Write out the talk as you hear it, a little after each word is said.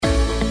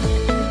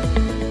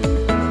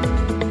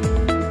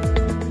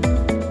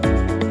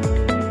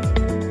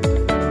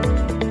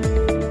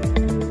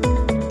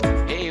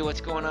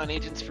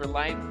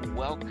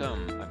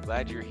welcome. I'm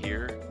glad you're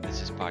here.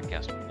 This is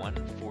podcast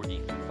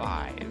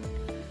 145.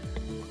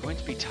 We're going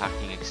to be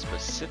talking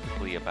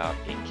specifically about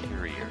a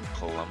carrier,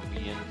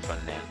 Columbian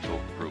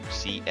Financial Group,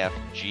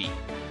 CFG.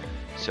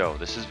 So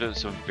this has been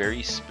some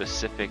very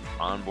specific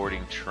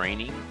onboarding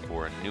training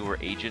for a newer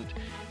agent.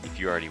 If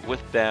you're already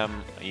with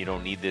them, you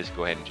don't need this,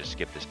 go ahead and just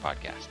skip this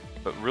podcast.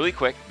 But really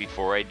quick,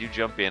 before I do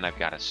jump in, I've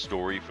got a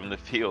story from the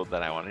field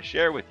that I want to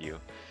share with you.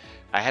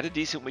 I had a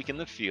decent week in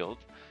the field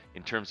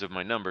in terms of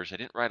my numbers. I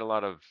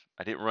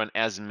didn't run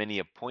as many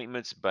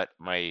appointments, but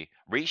my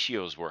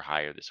ratios were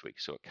higher this week,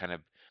 so it kind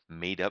of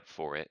made up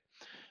for it.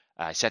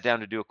 I sat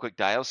down to do a quick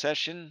dial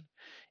session,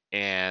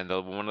 and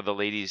one of the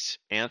ladies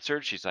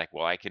answered. She's like,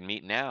 "Well, I can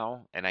meet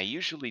now." And I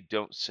usually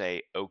don't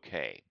say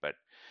okay, but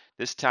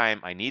this time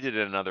I needed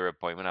another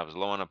appointment. I was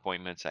low on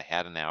appointments. I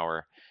had an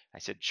hour. I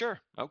said, "Sure,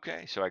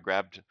 okay." So I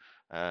grabbed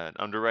an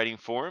underwriting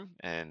form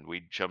and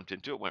we jumped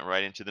into it, went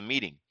right into the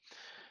meeting.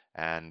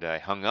 And I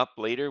hung up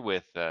later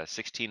with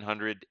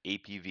 1600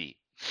 APV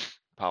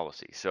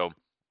policy. So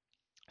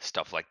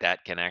stuff like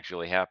that can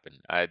actually happen.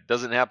 It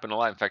doesn't happen a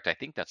lot. In fact, I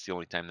think that's the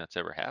only time that's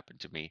ever happened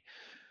to me.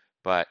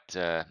 But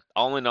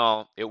all in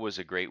all, it was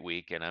a great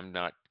week, and I'm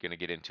not going to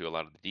get into a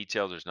lot of the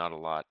details. There's not a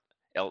lot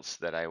else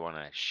that I want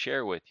to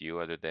share with you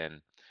other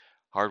than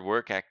hard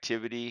work,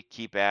 activity,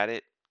 keep at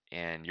it,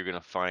 and you're going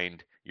to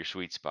find your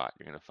sweet spot.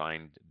 You're going to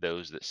find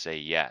those that say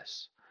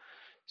yes.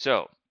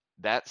 So,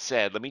 that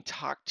said, let me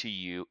talk to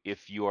you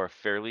if you are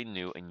fairly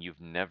new and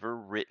you've never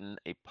written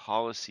a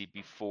policy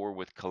before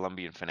with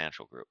Columbian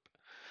Financial Group.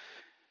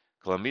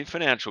 Columbian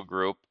Financial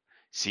Group,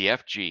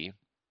 CFG,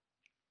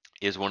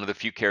 is one of the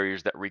few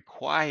carriers that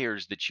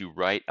requires that you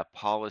write a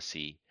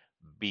policy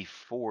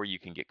before you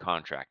can get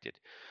contracted.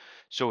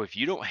 So if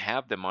you don't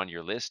have them on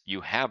your list, you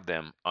have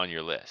them on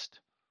your list.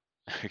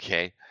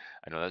 Okay?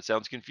 I know that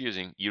sounds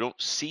confusing. You don't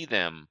see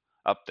them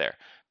up there,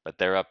 but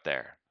they're up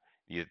there.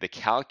 The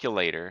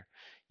calculator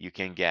you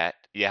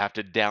have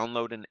to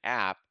download an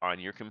app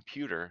on your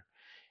computer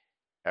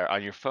or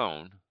on your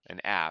phone, an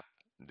app.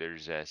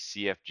 There's a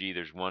CFG,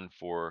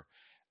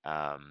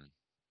 um,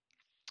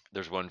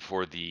 there's one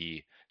for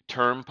the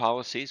term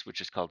policies,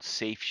 which is called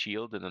Safe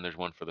Shield, and then there's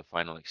one for the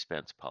final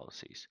expense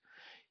policies.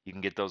 You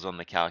can get those on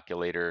the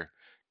calculator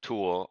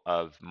tool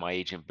of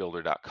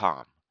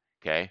myagentbuilder.com.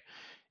 Okay.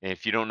 And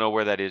if you don't know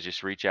where that is,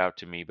 just reach out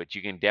to me. But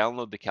you can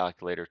download the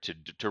calculator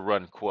to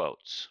run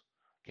quotes.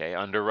 Okay.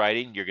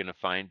 Underwriting, you're going to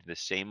find the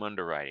same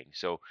underwriting.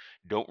 So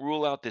don't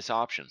rule out this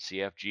option.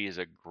 CFG is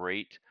a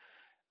great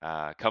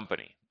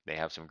company, they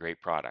have some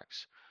great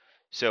products.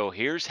 So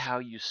here's how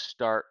you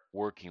start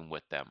working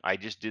with them. I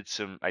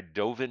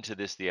dove into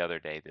this the other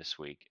day this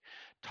week,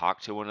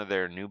 talked to one of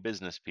their new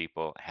business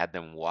people, had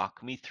them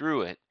walk me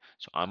through it.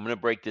 So I'm going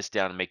to break this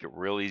down and make it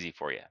real easy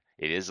for you.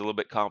 It is a little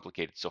bit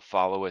complicated, so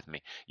follow with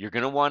me. You're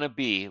going to want to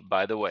be,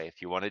 by the way, if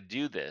you want to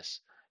do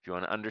this, if you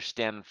want to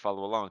understand and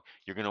follow along,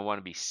 you're going to want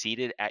to be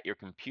seated at your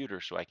computer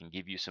so I can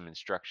give you some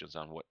instructions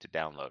on what to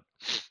download.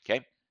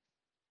 Okay?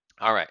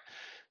 All right.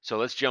 So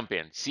let's jump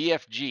in.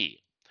 CFG,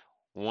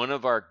 one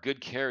of our good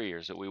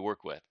carriers that we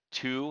work with,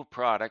 two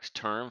products,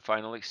 term,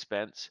 final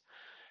expense.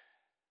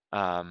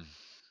 Um,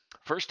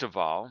 First of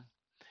all,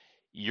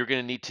 you're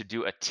going to need to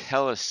do a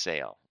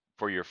telesale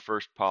for your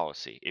first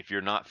policy if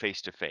you're not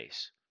face to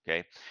face.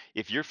 Okay.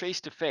 If you're face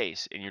to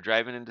face and you're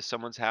driving into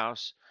someone's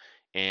house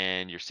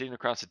and you're sitting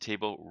across the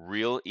table,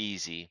 real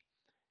easy,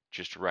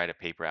 just write a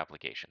paper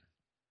application.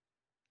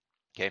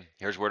 Okay.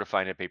 Here's where to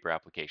find a paper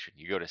application.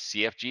 You go to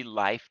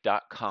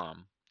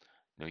cfglife.com.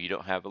 No, you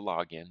don't have a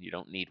login. You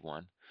don't need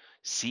one.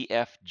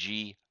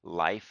 cfglife.com.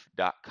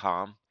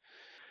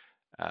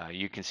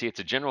 You can see it's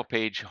a general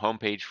page,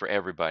 homepage for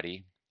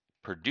everybody.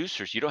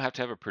 Producers, you don't have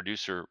to have a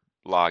producer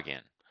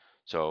login.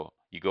 So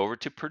you go over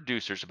to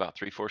producers about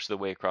 3/4 of the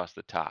way across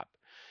the top.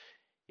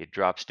 It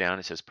drops down,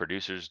 it says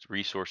producers,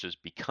 resources,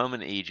 become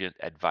an agent,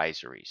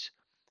 advisories.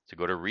 So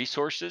go to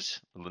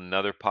resources,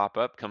 another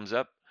pop-up comes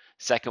up.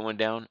 Second one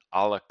down,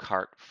 a la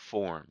carte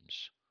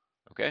forms.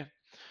 Okay?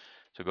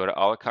 So go to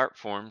a la carte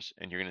forms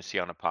and you're going to see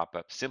on a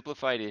pop-up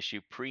simplified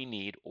issue,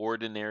 pre-need,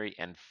 ordinary,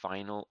 and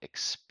final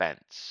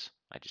expense.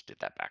 I just did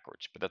that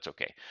backwards, but that's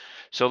okay.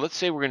 So let's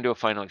say we're going to do a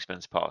final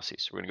expense policy.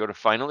 So we're going to go to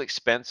final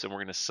expense and we're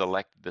going to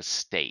select the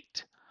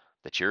state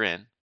that you're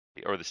in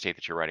or the state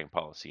that you're writing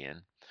policy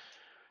in.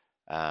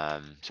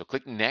 So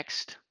click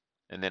next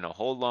and then a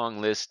whole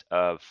long list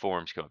of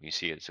forms come up. You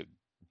see it's a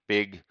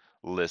big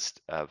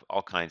list of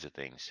all kinds of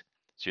things.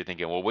 So you're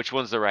thinking, well, which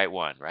one's the right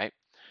one, right?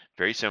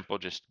 Very simple.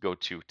 Just go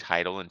to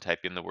title and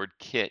type in the word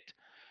kit,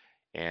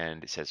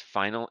 and it says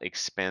final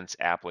expense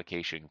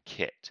application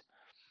kit.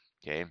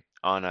 Okay.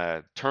 On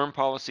a term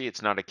policy,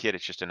 it's not a kit,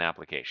 it's just an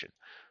application,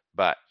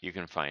 but you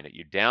can find it.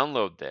 You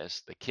download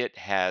this. The kit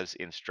has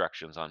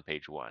instructions on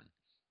page 1.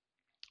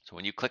 So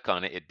when you click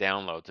on it, it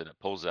downloads and it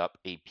pulls up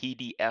a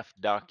PDF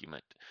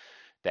document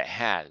that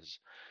has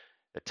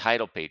the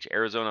title page,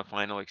 Arizona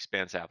Final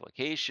Expense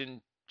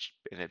Application,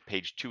 and then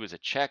page 2 is a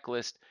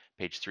checklist.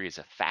 Page 3 is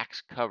a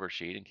fax cover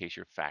sheet in case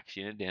you're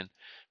faxing it in.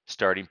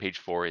 Starting page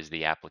 4 is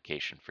the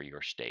application for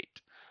your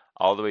state.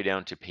 all the way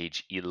down to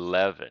page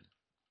 11.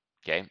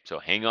 Okay, so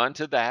hang on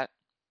to that.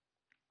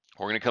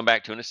 We're going to come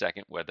back to in a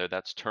second, whether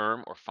that's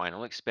term or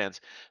final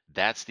expense.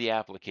 That's the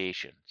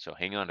application. So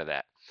hang on to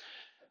that.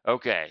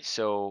 Okay,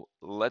 so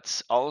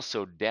let's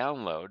also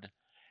download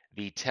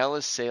the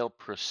telesale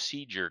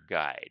procedure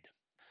guide.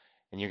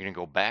 And you're going to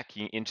go back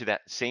into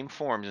that same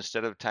forms.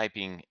 Instead of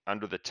typing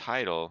under the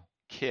title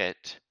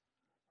kit,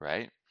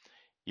 right?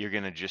 You're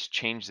going to just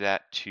change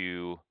that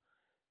to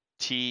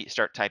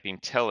start typing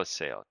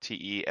telesale,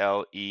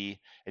 T-E-L-E,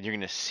 and you're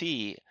going to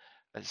see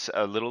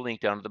a little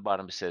link down at the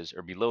bottom. It says,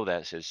 or below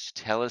that, it says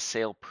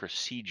telesale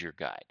procedure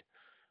guide.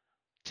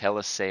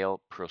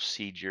 Telesale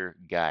procedure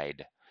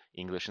guide,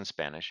 English and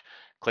Spanish.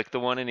 Click the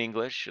one in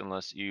English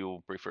unless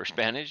you prefer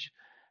Spanish,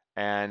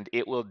 and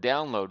it will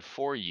download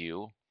for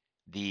you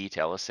the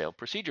telesale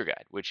procedure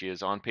guide, which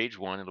is on page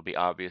 1. It'll be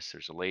obvious.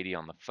 There's a lady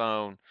on the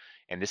phone,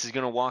 and this is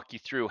going to walk you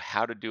through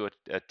how to do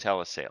a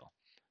telesale.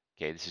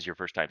 Okay, this is your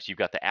first time. So you've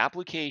got the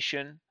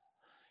application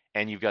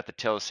and you've got the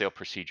telesale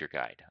procedure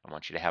guide. I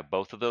want you to have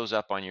both of those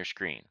up on your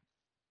screen.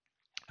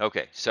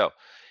 Okay, so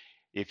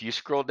if you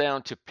scroll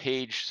down to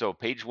page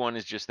 1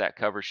 is just that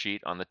cover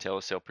sheet on the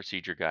telesale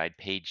procedure guide.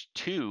 Page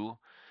 2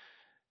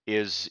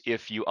 is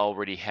if you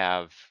already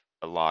have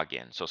a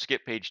login. So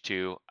skip page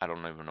 2. I don't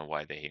even know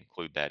why they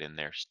include that in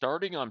there.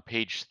 Starting on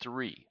page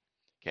 3,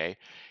 okay,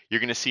 you're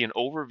going to see an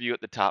overview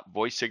at the top,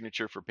 voice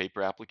signature for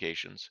paper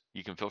applications.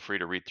 You can feel free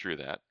to read through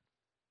that.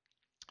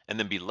 And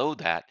then below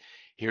that,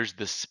 here's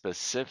the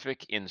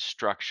specific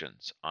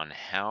instructions on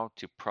how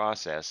to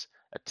process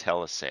a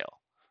telesale.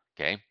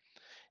 Okay,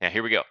 now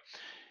here we go.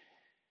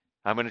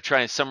 I'm going to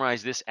try and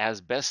summarize this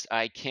as best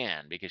I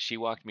can because she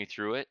walked me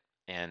through it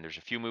and there's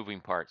a few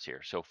moving parts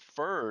here. So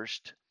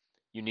first,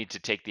 you need to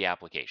take the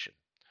application.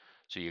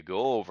 So you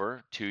go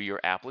over to your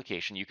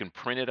application. You can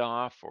print it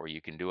off or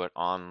you can do it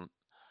on,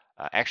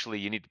 actually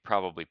you need to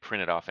probably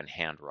print it off and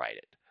handwrite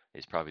it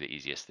is probably the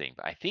easiest thing.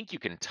 But I think you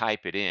can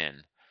type it in.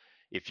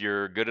 If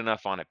you're good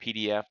enough on a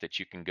PDF that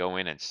you can go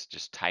in and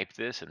just type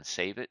this and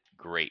save it,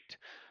 great.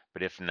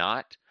 But if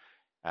not,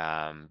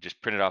 just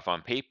print it off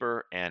on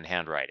paper and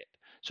handwrite it.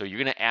 So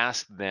you're going to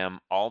ask them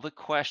all the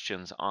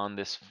questions on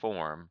this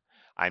form.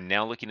 I'm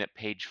now looking at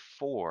page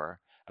 4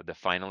 of the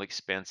final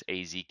expense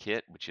AZ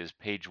kit, which is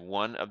page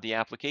 1 of the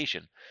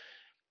application.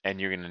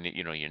 And you're going to need,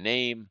 your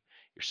name,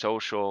 your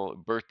social,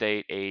 birth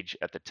date, age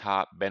at the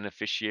top,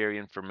 beneficiary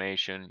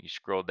information. You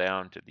scroll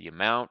down to the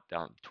amount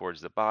down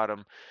towards the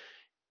bottom,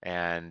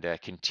 and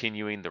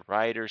continuing the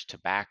riders,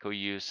 tobacco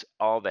use,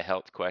 all the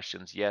health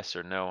questions, yes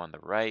or no on the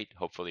right.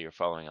 Hopefully you're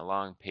following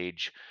along.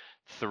 Page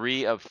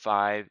 3 of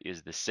 5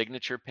 is the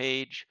signature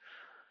page,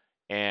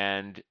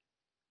 and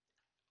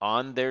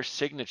on their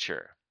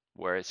signature,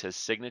 where it says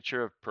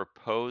signature of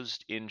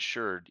proposed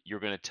insured, you're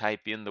going to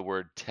type in the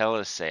word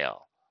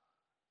telesale.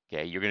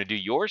 Okay, you're going to do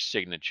your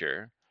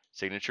signature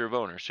of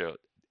owner. So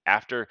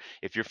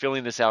if you're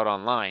filling this out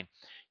online,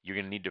 you're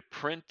going to need to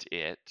print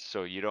it.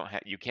 So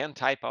you can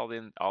type all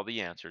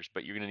the answers,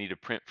 but you're going to need to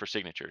print for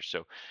signatures.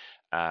 So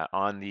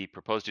on the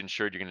proposed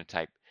insured, you're going to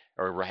type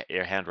or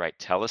handwrite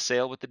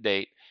telesale with the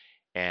date,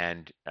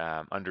 and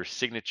under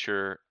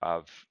signature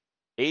of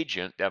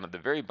agent down at the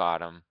very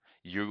bottom,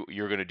 you're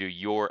going to do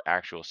your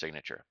actual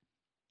signature.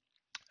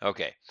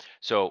 Okay,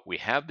 so we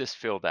have this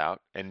filled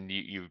out, and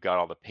you've got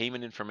all the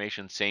payment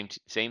information, same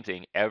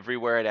thing.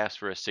 Everywhere it asks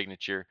for a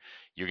signature,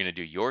 you're going to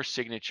do your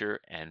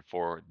signature, and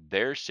for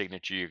their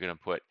signature, you're going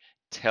to put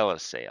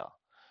telesale.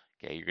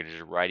 Okay, you're going to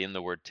just write in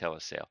the word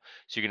telesale.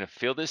 So you're going to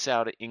fill this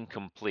out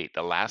incomplete.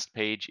 The last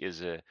page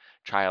is a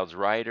child's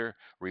rider.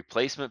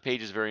 Replacement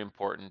page is very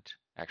important.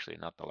 Actually,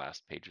 not the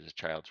last page is a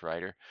child's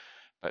rider,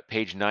 but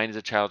page 9 is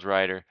a child's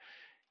rider.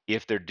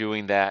 If they're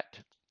doing that,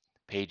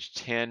 page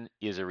 10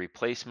 is a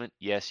replacement.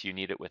 Yes, you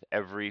need it with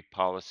every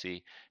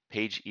policy.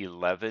 Page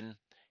 11,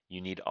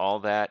 you need all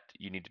that.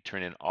 You need to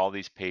turn in all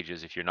these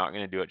pages. If you're not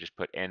going to do it, just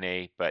put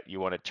NA, but you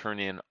want to turn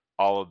in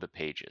all of the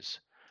pages.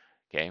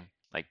 Okay,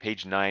 like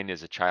page 9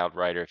 is a child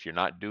rider. If you're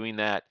not doing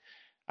that,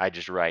 I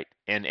just write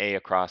NA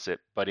across it,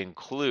 but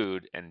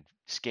include and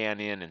scan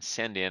in and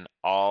send in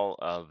all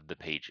of the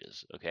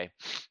pages. Okay,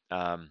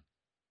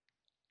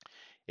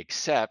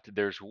 except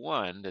there's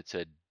one that's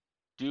a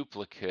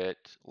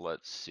duplicate.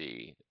 Let's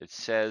see. It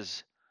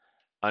says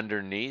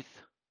underneath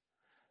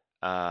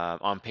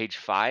on page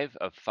 5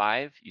 of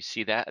 5, you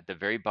see that at the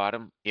very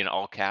bottom in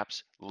all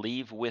caps,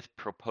 leave with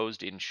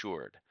proposed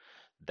insured.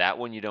 That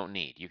one you don't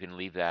need. You can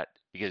leave that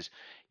because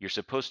you're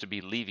supposed to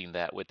be leaving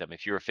that with them.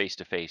 If you were face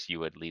to face,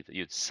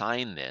 you'd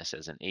sign this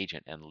as an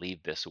agent and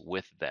leave this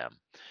with them.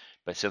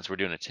 But since we're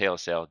doing a tail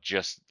sale,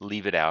 just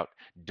leave it out.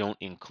 Don't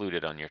include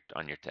it on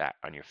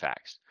your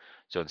fax.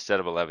 So instead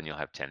of 11, you'll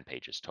have 10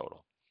 pages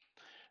total.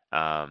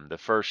 The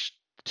first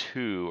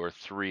 2 or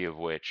 3 of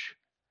which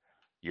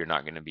you're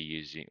not going to be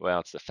using. Well,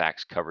 it's the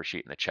fax cover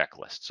sheet and the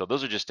checklist. So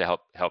those are just to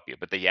help you.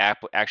 But the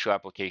actual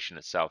application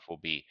itself will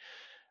be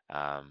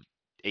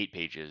 8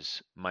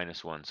 pages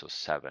minus 1, so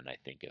 7, I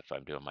think, if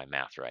I'm doing my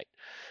math right.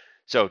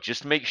 So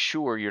just make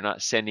sure you're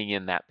not sending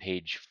in that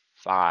page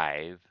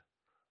 5.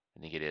 I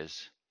think it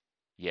is.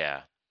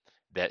 Yeah,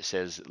 that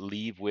says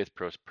leave with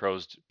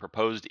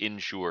proposed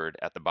insured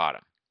at the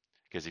bottom.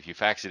 Because if you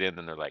fax it in,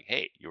 then they're like,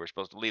 hey, you were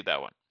supposed to leave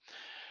that one.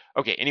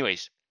 Okay,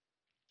 anyways,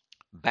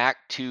 back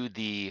to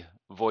the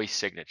voice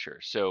signature.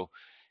 So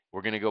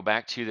we're going to go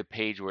back to the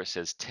page where it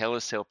says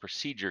Telesale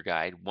Procedure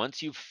Guide.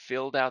 Once you've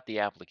filled out the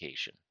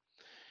application,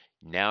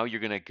 now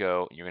you're going to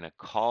go, you're going to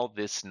call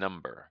this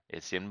number.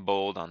 It's in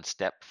bold on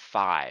step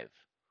 5.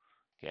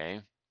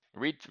 Okay.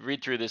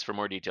 Read through this for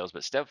more details,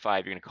 but step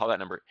 5, you're going to call that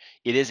number.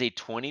 It is a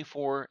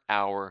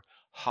 24-hour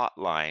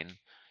hotline,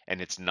 and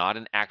it's not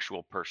an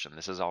actual person.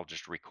 This is all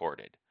just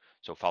recorded.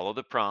 So follow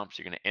the prompts.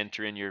 You're going to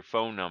enter in your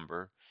phone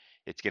number.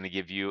 It's going to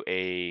give you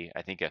I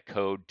think a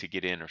code to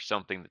get in or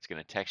something that's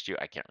going to text you.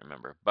 I can't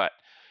remember, but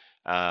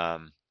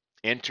um,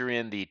 enter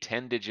in the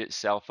 10-digit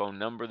cell phone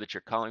number that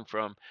you're calling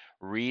from.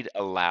 Read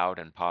aloud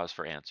and pause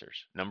for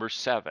answers. Number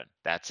 7,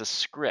 that's a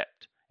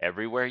script.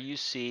 Everywhere you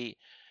see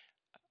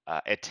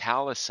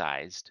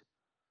italicized,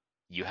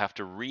 you have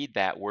to read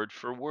that word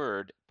for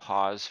word,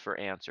 pause for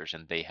answers,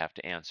 and they have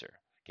to answer.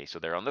 Okay, so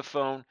they're on the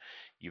phone.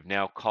 You've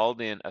now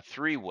called in a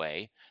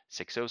three-way,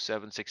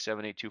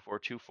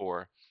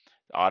 607-678-2424,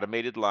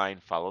 automated line,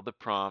 follow the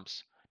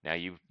prompts. Now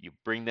you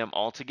bring them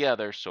all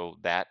together so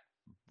that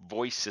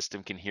voice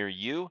system can hear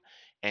you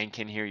and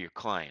can hear your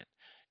client.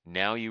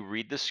 Now you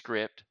read the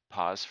script,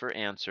 pause for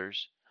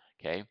answers,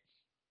 okay?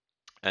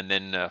 And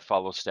then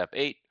follow step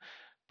 8,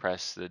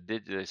 press the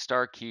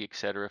star key,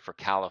 etc. for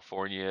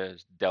California,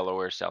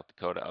 Delaware, South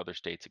Dakota, other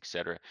states,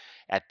 etc.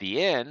 At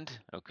the end,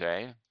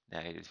 okay,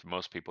 now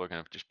most people are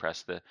going to just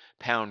press the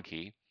pound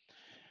key.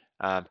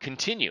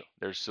 Continue.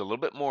 There's a little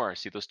bit more.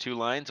 See those 2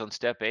 lines on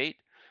step 8?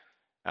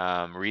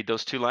 Read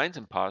those 2 lines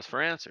and pause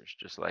for answers,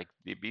 just like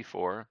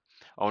before.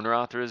 Owner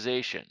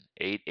authorization,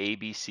 8, A,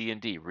 B, C, and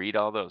D. Read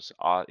all those.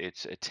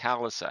 It's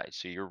italicized,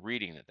 so you're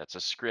reading it. That's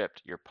a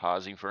script. You're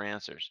pausing for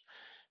answers.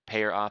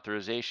 Payer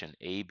authorization,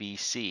 A, B,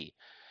 C.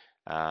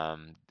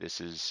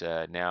 This is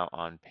now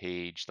on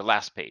the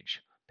last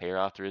page. Payer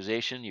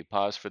authorization, you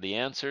pause for the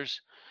answers.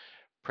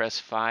 Press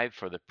 5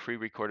 for the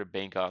pre-recorded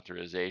bank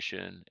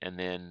authorization, and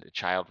then the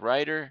child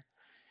writer.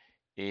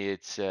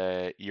 It's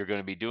you're going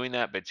to be doing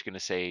that, but it's going to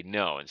say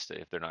no instead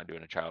if they're not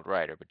doing a child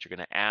writer. But you're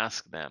going to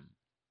ask them.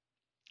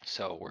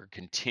 So we're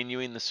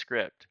continuing the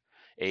script,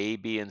 A,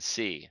 B, and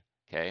C.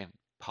 Okay,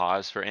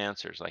 pause for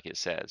answers, like it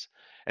says.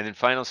 And then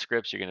final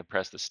scripts, you're going to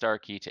press the star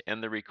key to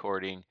end the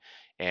recording.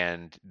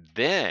 And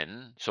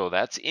then, so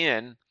that's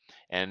in,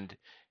 and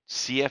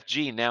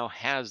CFG now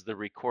has the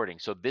recording.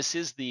 So this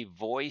is the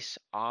voice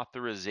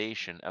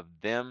authorization of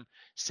them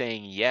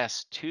saying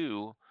yes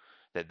to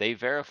that they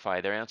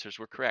verify their answers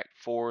were correct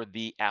for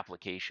the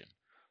application.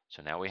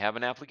 So now we have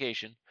an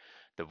application.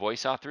 The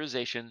voice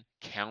authorization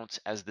counts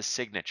as the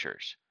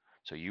signatures.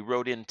 So you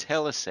wrote in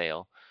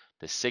telesale,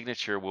 the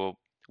signature will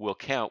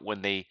count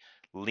when they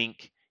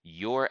link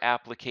your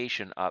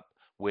application up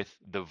with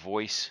the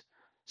voice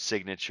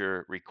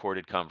signature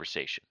recorded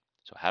conversation.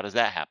 So how does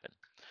that happen?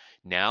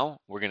 Now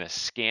we're going to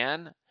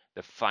scan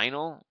the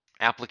final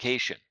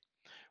application.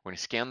 We're going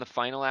to scan the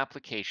final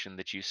application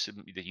that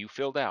you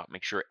filled out.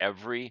 Make sure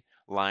every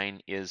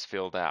line is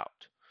filled out.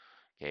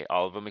 Okay,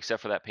 all of them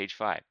except for that page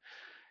 5.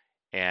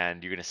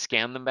 And you're going to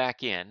scan them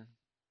back in,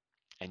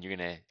 and you're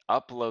going to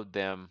upload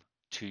them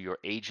to your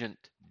agent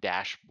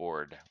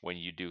dashboard when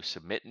you do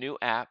submit new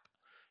app.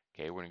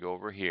 Okay, we're going to go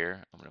over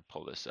here. I'm going to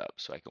pull this up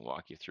so I can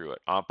walk you through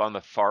it. Up on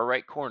the far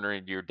right corner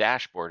in your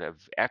dashboard of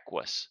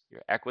Equus,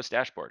 your Equus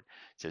dashboard,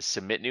 it says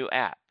submit new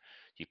app.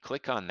 You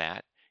click on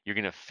that. You're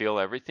going to fill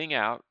everything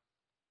out,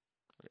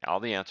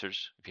 all the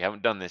answers. If you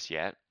haven't done this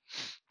yet,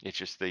 it's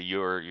just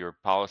your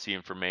policy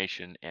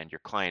information and your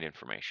client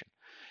information.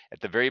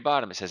 At the very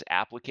bottom, it says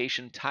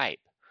application type.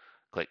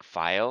 Click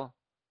File,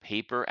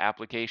 Paper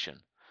Application.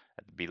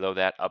 Below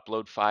that,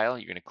 Upload File.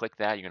 You're going to click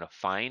that. You're going to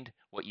find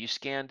what you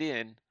scanned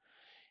in,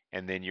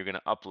 and then you're going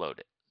to upload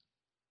it.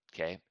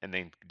 Okay, and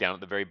then down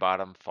at the very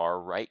bottom, far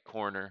right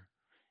corner,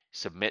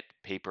 Submit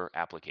Paper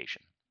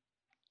Application.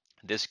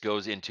 This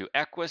goes into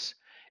Equus.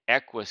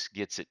 Equus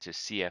gets it to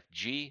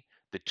CFG.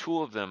 The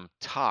two of them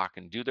talk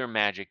and do their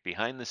magic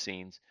behind the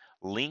scenes,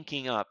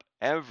 linking up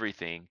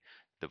everything,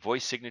 the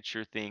voice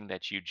signature thing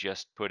that you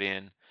just put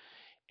in,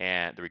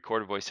 and the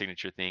recorded voice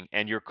signature thing,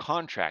 and you're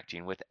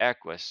contracting with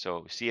Equus.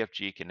 So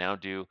CFG can now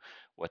do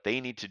what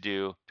they need to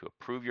do to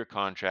approve your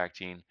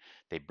contracting.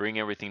 They bring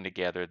everything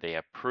together. They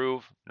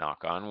approve,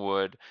 knock on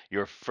wood,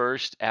 your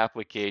first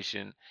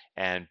application,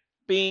 and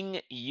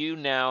bing, you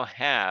now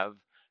have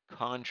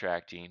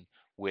contracting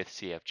with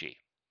CFG.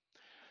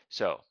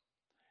 So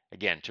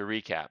again, to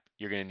recap,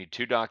 you're going to need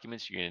 2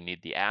 documents. You're going to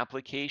need the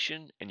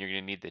application, and you're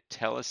going to need the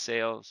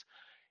telesales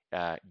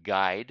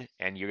guide,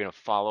 and you're going to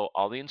follow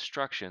all the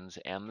instructions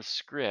and the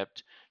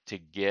script to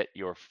get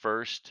your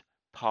first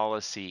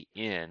policy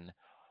in.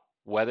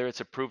 Whether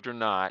it's approved or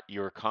not,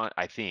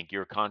 I think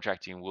your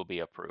contracting will be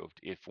approved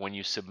if when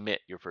you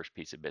submit your first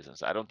piece of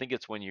business. I don't think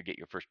it's when you get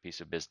your first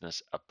piece of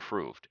business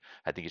approved.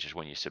 I think it's just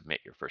when you submit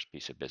your first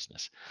piece of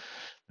business.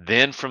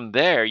 Then from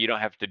there, you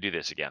don't have to do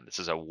this again. This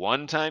is a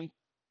one-time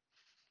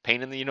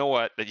pain in the you know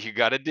what that you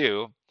got to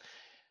do.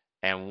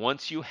 And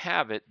once you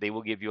have it, they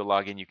will give you a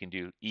login. You can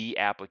do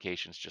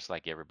e-applications just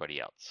like everybody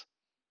else.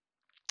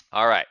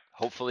 All right.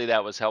 Hopefully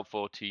that was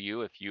helpful to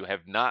you. If you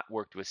have not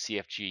worked with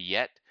CFG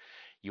yet,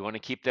 you want to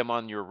keep them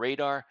on your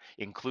radar,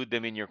 include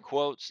them in your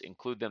quotes,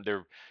 include them.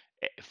 Their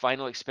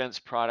final expense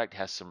product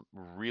has some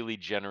really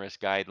generous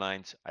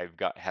guidelines. I've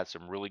had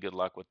some really good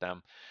luck with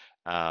them.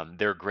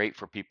 They're great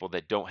for people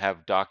that don't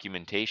have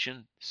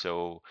documentation,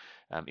 so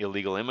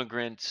illegal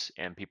immigrants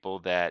and people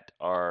that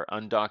are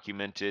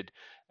undocumented.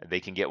 They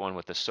can get one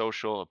with a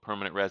social, a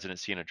permanent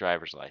residency, and a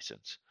driver's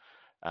license.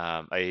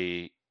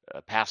 A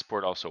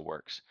passport also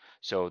works.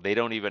 So they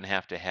don't even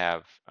have to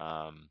have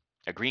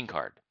a green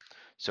card.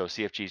 So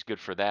CFG is good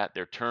for that.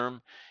 Their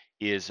term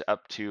is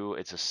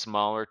it's a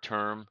smaller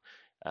term.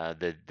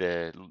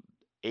 The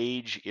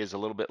age is a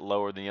little bit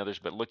lower than the others,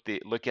 but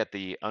look at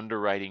the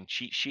underwriting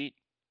cheat sheet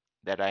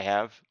that I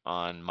have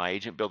on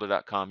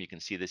myagentbuilder.com. You can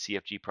see the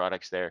CFG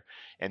products there,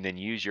 and then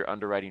use your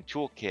underwriting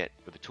toolkit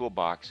with the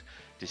toolbox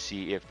to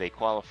see if they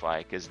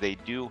qualify, because they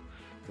do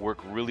work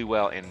really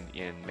well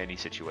in many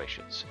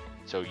situations.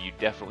 So you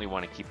definitely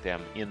want to keep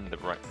them in the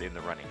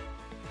running.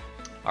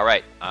 All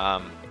right.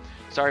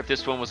 Sorry if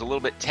this one was a little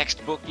bit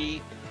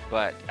textbooky,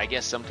 but I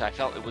guess sometimes I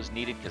felt it was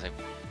needed because I've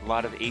a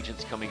lot of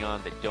agents coming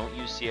on that don't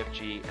use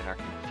CFG and are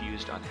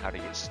confused on how to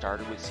get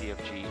started with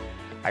CFG.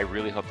 I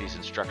really hope these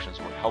instructions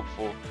were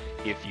helpful.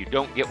 If you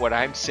don't get what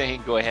I'm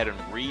saying, go ahead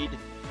and read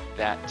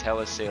that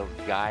telesales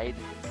guide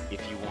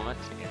if you want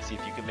and see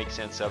if you can make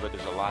sense of it.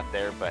 There's a lot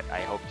there, but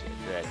I hope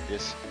that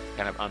this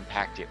kind of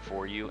unpacked it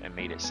for you and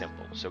made it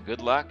simple. So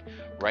good luck.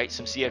 Write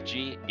some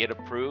CFG, get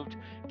approved,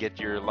 get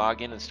your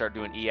login, and start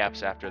doing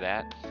e-apps after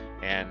that.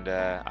 And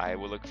I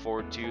will look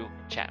forward to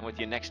chatting with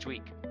you next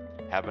week.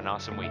 Have an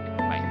awesome week.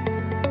 Bye.